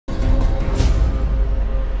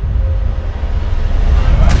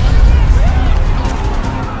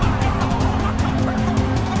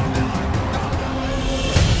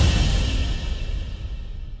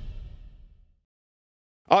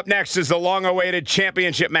Up next is the long-awaited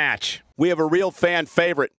championship match. We have a real fan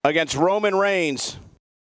favorite against Roman Reigns.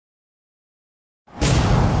 The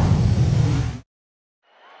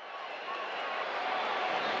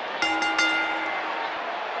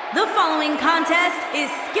following contest is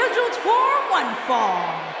scheduled for one fall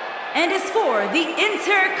and is for the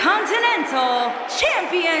Intercontinental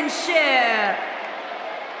Championship.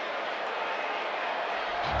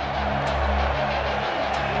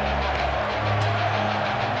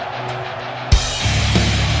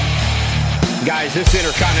 Guys, this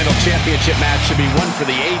Intercontinental Championship match should be one for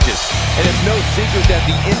the ages. And it's no secret that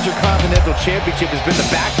the Intercontinental Championship has been the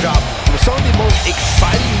backdrop for some of the most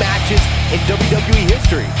exciting matches in WWE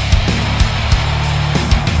history.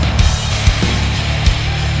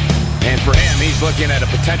 And for him, he's looking at a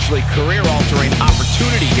potentially career-altering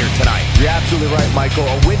opportunity here tonight. You're absolutely right, Michael.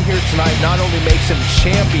 A win here tonight not only makes him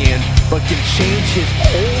champion, but can change his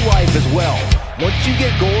whole life as well. Once you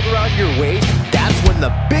get gold around your waist, that's when the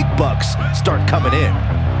big bucks start coming in.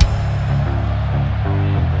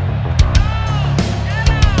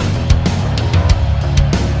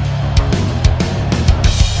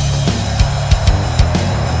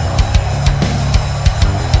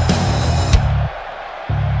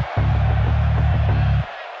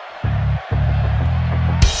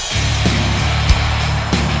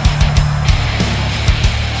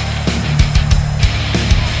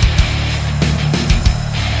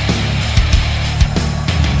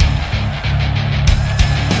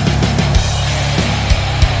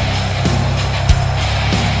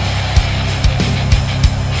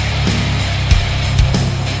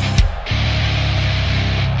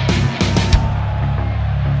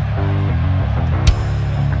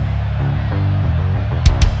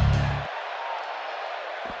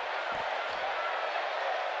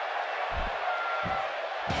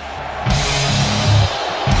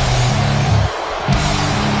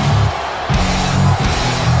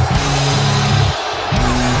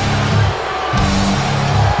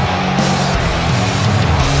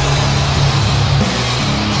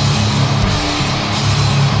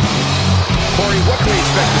 What can we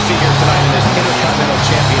expect to see here tonight in this Intercontinental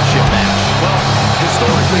Championship match? Well,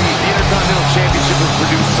 historically, the Intercontinental Championship has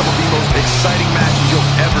produced some of the most exciting matches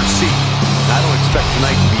you'll ever see. I don't expect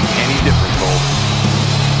tonight to be any different, Cole.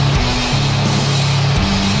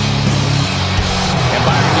 And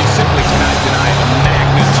Byron, you simply cannot deny the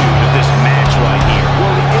magnitude of this match right here.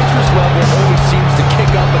 Well, the interest level always seems to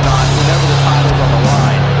kick up a notch whenever the title's on the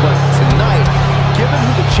line. But tonight, given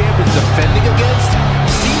who the champ is defending against,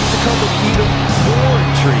 seems to come with even more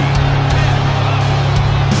intrigue.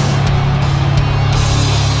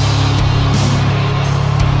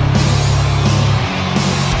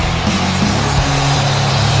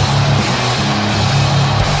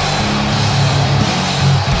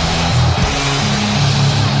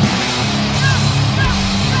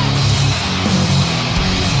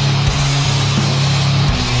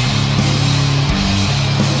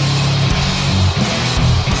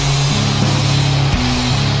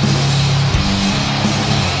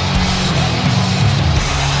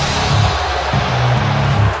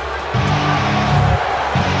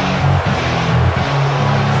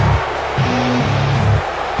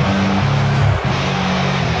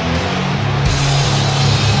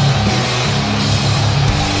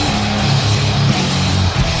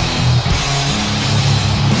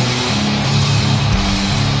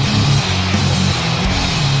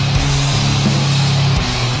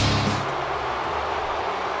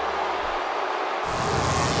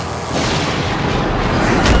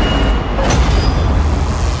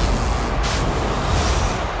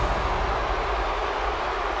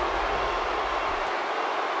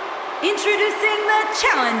 Introducing the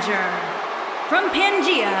challenger from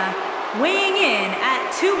Pangea, weighing in at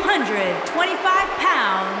 225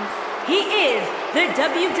 pounds, he is the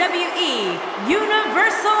WWE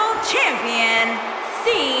Universal Champion,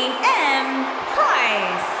 CM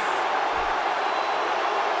Price.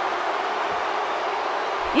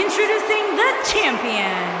 Introducing the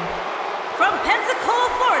champion from Pensacola,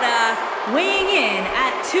 Florida, weighing in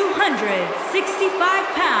at 265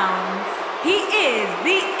 pounds, he is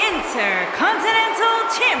the Intercontinental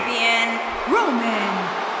Champion, Roman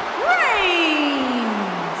Reigns.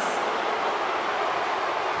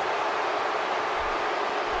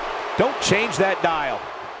 Don't change that dial.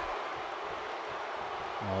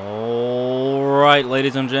 All right,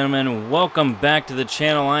 ladies and gentlemen, welcome back to the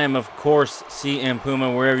channel. I am, of course, CM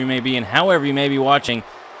Puma, wherever you may be and however you may be watching.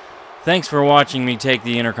 Thanks for watching me take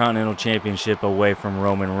the Intercontinental Championship away from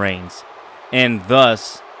Roman Reigns, and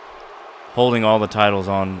thus holding all the titles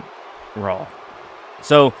on Raw.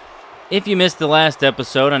 So, If you missed the last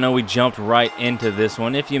episode, I know we jumped right into this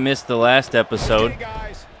one. If you missed the last episode,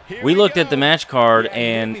 we looked at the match card,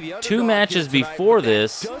 and 2 matches before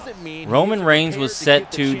this, Roman Reigns was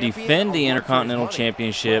set to defend the Intercontinental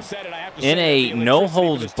Championship in a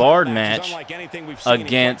no-holds-barred match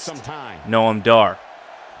against Noam Dar.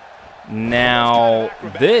 Now,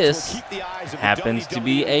 this happens to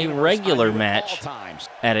be a regular match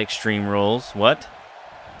at Extreme Rules. What?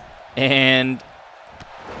 And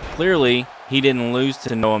clearly, he didn't lose to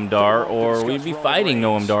Noam Dar, or we'd be fighting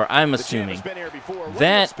Noam Dar, I'm assuming.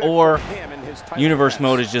 That or Universe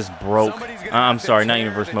Mode is just broke. I'm sorry, not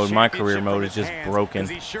Universe Mode. My Career Mode is just broken.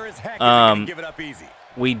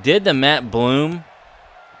 We did the Matt Bloom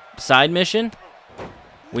side mission.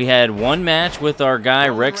 We had 1 match with our guy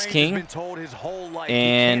Rex King,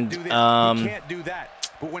 and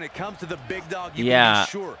yeah,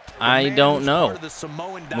 I don't know.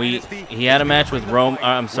 He had a match with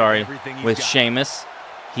with Sheamus.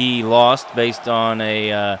 He lost based on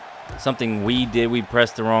a something we did. We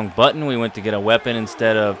pressed the wrong button. We went to get a weapon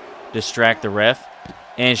instead of distract the ref,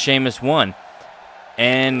 and Sheamus won.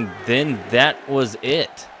 And then that was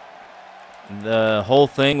it. The whole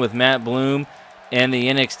thing with Matt Bloom and the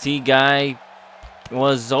NXT guy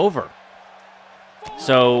was over.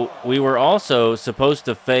 So we were also supposed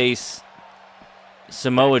to face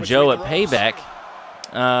Samoa Joe at Payback.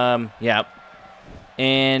 Yeah.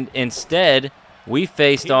 And instead, we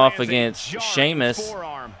faced off against Sheamus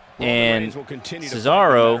and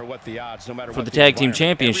Cesaro for the Tag Team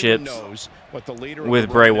Championships with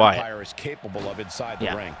Bray Wyatt.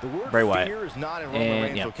 Yeah, Bray Wyatt.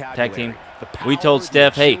 And, yeah, Tag Team. We told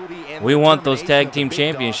Steph, hey, we want those Tag Team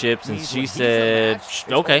Championships, and she said,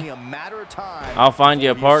 okay, I'll find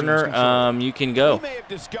you a partner, you can go.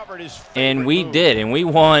 And we did, and we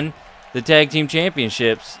won the Tag Team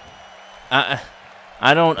Championships. I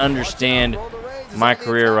don't understand my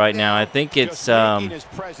career right now. I think it's I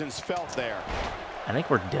think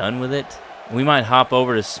we're done with it. We might hop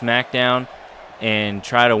over to SmackDown and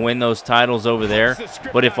try to win those titles over there.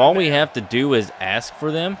 But if all we have to do is ask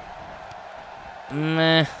for them,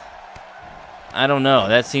 meh, I don't know.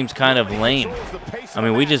 That seems kind of lame. I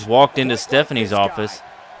mean, we just walked into Stephanie's office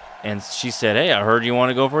and she said, hey, I heard you want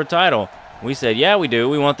to go for a title. We said, yeah, we do.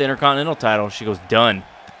 We want the Intercontinental title. She goes, done.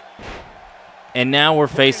 And now we're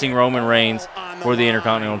facing Roman Reigns for the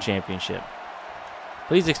Intercontinental Championship.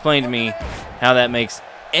 Please explain to me how that makes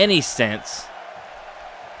any sense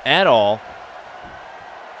at all.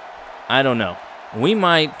 I don't know. We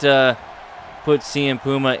might put CM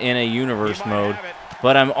Puma in a universe mode,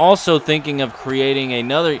 but I'm also thinking of creating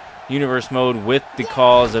another universe mode with the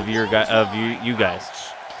cause of you guys.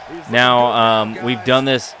 Now, we've done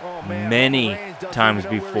this many times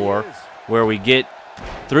before, where we get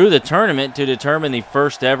through the tournament to determine the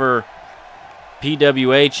first ever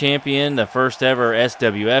PWA champion, the first ever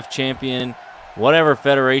SWF champion, whatever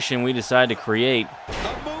federation we decide to create,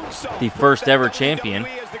 the first ever champion.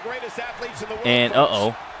 And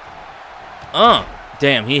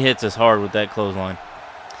damn, he hits us hard with that clothesline.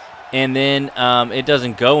 And then it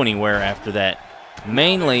doesn't go anywhere after that,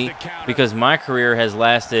 mainly because my career has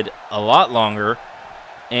lasted a lot longer,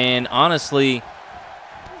 and honestly,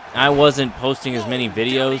 I wasn't posting as many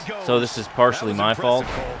videos, so this is partially my fault.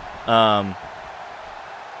 I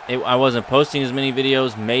wasn't posting as many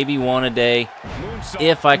videos, maybe one a day,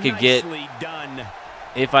 if I could get them done,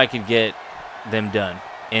 if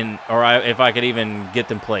I could even get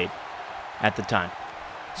them played at the time.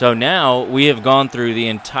 So now we have gone through the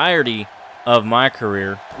entirety of my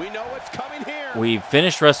career. We've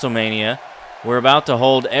finished WrestleMania. We're about to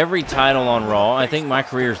hold every title on Raw. I think my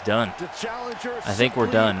career's done. I think we're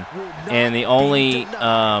done. And the only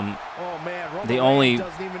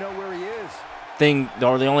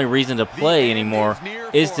reason to play anymore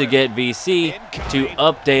is to get VC to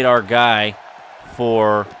update our guy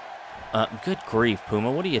for good grief,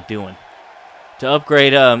 Puma, what are you doing? To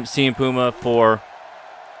upgrade CM Puma for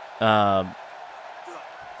the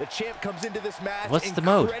champ comes into this match, what's the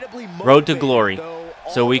mode? Road to Glory.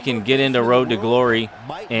 So we can get into Road to Glory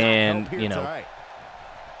and, you know,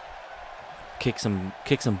 kick some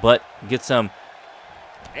butt, get some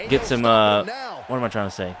what am I trying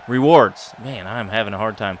to say? Rewards. Man, I'm having a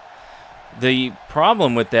hard time. The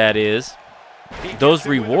problem with that is those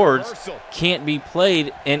rewards can't be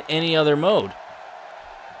played in any other mode.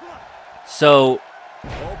 So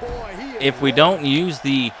if we don't use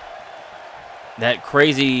that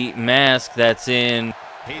crazy mask that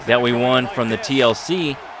we won from the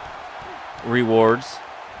TLC rewards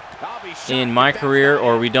in my career,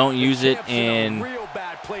 or we don't use it in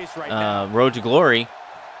Road to Glory,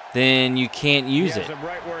 then you can't use it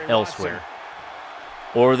elsewhere.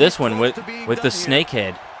 Or this one with the snake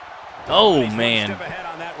head. Oh, man.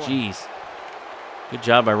 Jeez. Good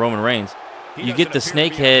job by Roman Reigns. You get the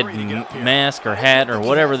snake head mask or hat or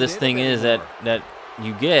whatever this thing is that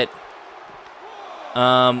you get.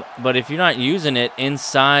 But if you're not using it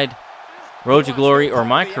inside Road to Glory or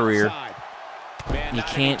MyCareer, you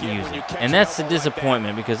can't use it. And that's the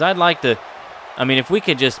disappointment, because I'd like to, I mean, if we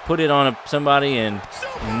could just put it on somebody and,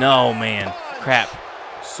 no, man, crap.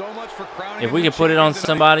 If we could put it on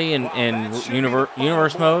somebody in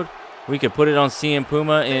universe mode, we could put it on CM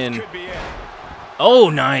Puma in, oh,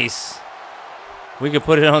 nice. We could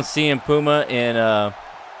put it on CM Puma in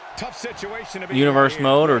universe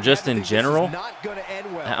mode or just in general.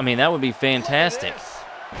 I mean, that would be fantastic.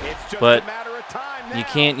 But you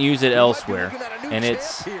can't use it elsewhere, and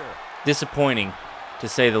it's disappointing, to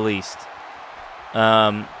say the least.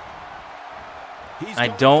 I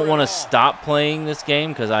don't want to stop playing this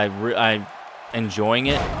game because I'm enjoying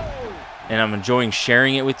it, and I'm enjoying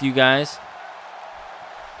sharing it with you guys.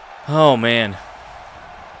 Oh, man.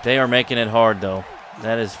 They are making it hard, though.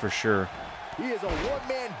 That is for sure. He is a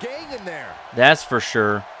one-man gang in there. That's for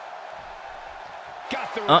sure.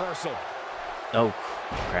 Got the reversal. Oh,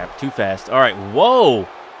 crap. Too fast. All right. Whoa.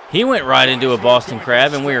 He went right into a Boston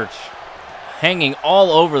Crab, and we were hanging all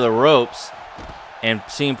over the ropes. And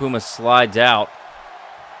CM Puma slides out.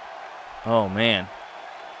 Oh, man.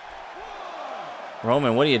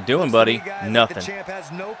 Roman, what are you doing, buddy? Nothing. The champ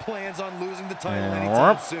has no plans on losing the title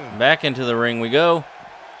anytime soon. Back into the ring we go.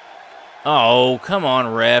 Oh, come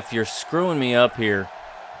on, ref. You're screwing me up here.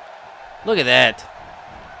 Look at that.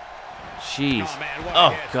 Jeez.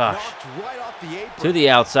 Oh, gosh. To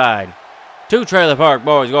the outside. Two Trailer Park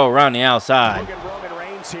Boys go around the outside.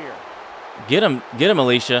 Get him,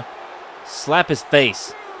 Alicia. Slap his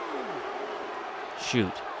face.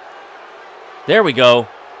 Shoot. There we go.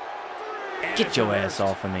 Get your ass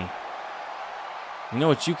off of me. You know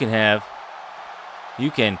what you can have?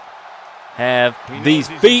 You can have these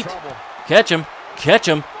feet. Catch him. Catch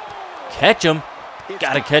him. Catch him.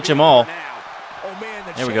 Gotta catch them all.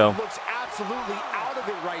 There we go.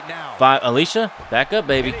 Alicia, back up,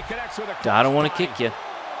 baby. I don't want to kick you.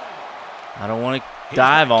 I don't want to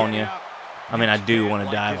dive on you. I mean, I do want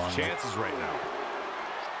to dive on you.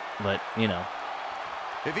 But, you know.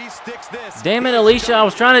 Damn it, Alicia. I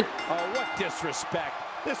was trying to... Oh, what disrespect.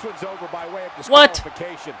 This one's over by way of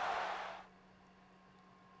disqualification.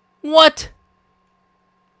 What?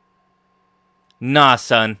 Nah,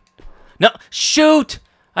 son. No, shoot!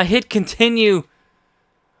 I hit continue.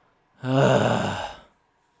 Well,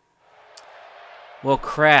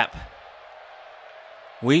 crap.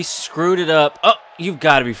 We screwed it up. Oh, you've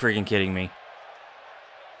got to be freaking kidding me.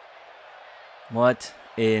 What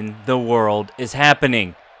in the world is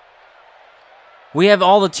happening? We have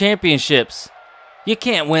all the championships. You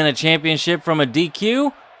can't win a championship from a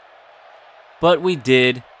DQ. But we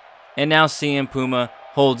did. And now CM Puma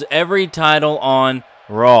holds every title on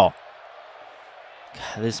Raw.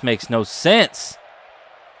 God, this makes no sense.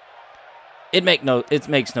 It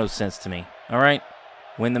makes no sense to me. All right?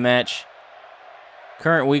 Win the match.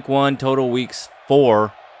 Current week 1, total weeks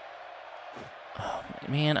 4. Oh,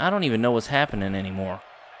 man, I don't even know what's happening anymore.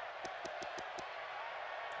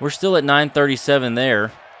 We're still at 937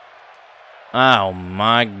 there. Oh,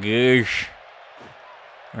 my gosh.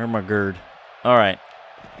 Where's my gird? All right.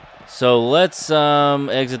 So let's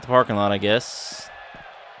exit the parking lot, I guess.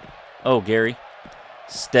 Oh, Gary.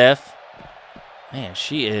 Steph. Man,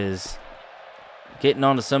 she is getting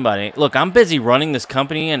on to somebody. Look, I'm busy running this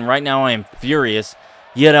company, and right now I am furious.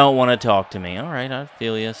 You don't want to talk to me. All right, I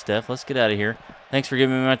feel you, Steph. Let's get out of here. Thanks for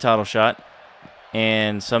giving me my title shot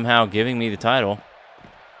and somehow giving me the title.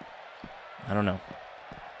 I don't know.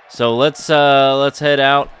 So let's head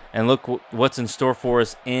out and look what's in store for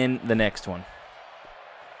us in the next one.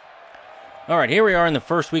 All right, here we are in the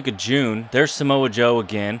first week of June. There's Samoa Joe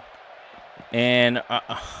again. And,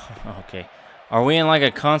 okay. Are we in like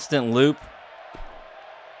a constant loop?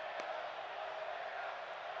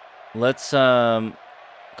 Let's,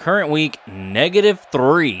 current week,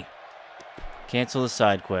 -3. Cancel the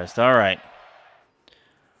side quest. All right.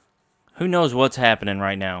 Who knows what's happening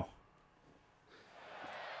right now?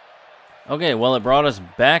 Okay, well, it brought us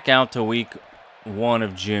back out to week 1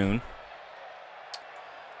 of June.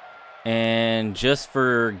 And just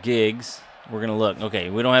for gigs, we're going to look. Okay,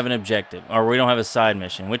 we don't have an objective, or we don't have a side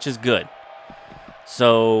mission, which is good.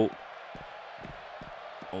 So,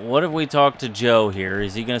 what if we talk to Joe here?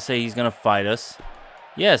 Is he going to say he's going to fight us?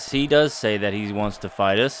 Yes, he does say that he wants to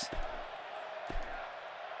fight us.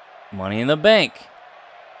 Money in the Bank.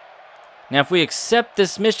 Now, if we accept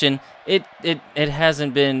this mission, it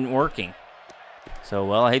hasn't been working. So,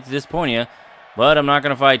 well, I hate to disappoint you, but I'm not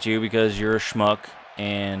going to fight you because you're a schmuck,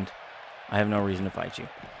 and I have no reason to fight you.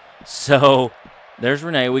 So, there's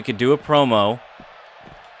Renee. We could do a promo.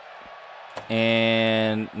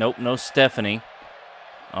 And, nope, no Stephanie.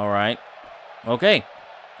 All right. Okay.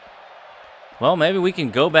 Well, maybe we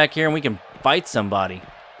can go back here and we can fight somebody.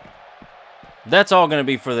 That's all going to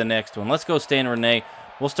be for the next one. Let's go stand Renee.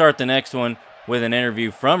 We'll start the next one with an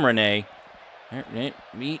interview from Renee. Hey,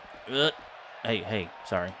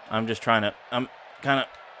 sorry. I'm just trying to, I'm kind of,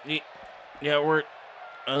 yeah, we're,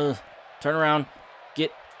 turn around,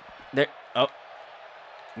 get there. Oh,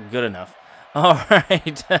 good enough. All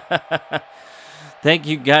right. Thank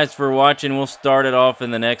you guys for watching. We'll start it off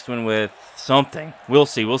in the next one with something. We'll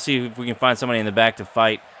see. We'll see if we can find somebody in the back to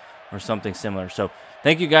fight or something similar. So,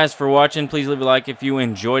 thank you guys for watching. Please leave a like if you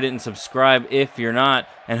enjoyed it and subscribe if you're not.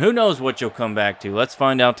 And who knows what you'll come back to. Let's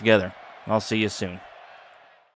find out together. I'll see you soon.